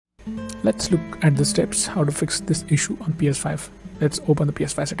Let's look at the steps how to fix this issue on PS5. Let's open the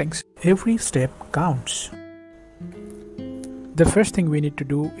PS5 settings. Every step counts. The first thing we need to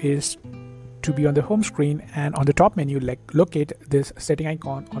do is to be on the home screen, and on the top menu, locate this setting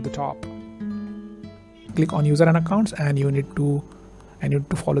icon on the top. Click on user and accounts, and you need to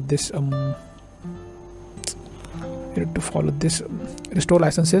follow this restore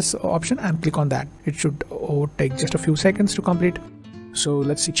licenses option and click on that. It should take just a few seconds to complete. So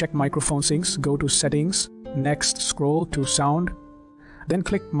let's see, check microphone syncs, go to settings, next scroll to sound, then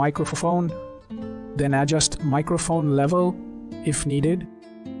click microphone, then adjust microphone level if needed.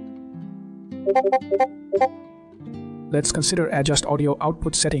 Let's consider adjust audio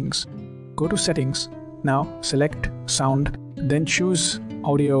output settings. Go to settings, now select sound, then choose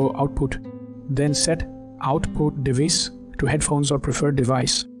audio output, then set output device to headphones or preferred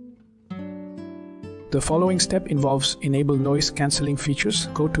device. The following step involves enable noise cancelling features.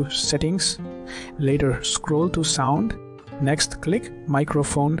 Go to settings, later scroll to sound, next click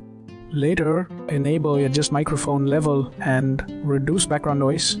microphone, later enable adjust microphone level and reduce background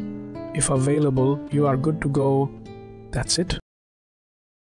noise. If available, you are good to go. That's it.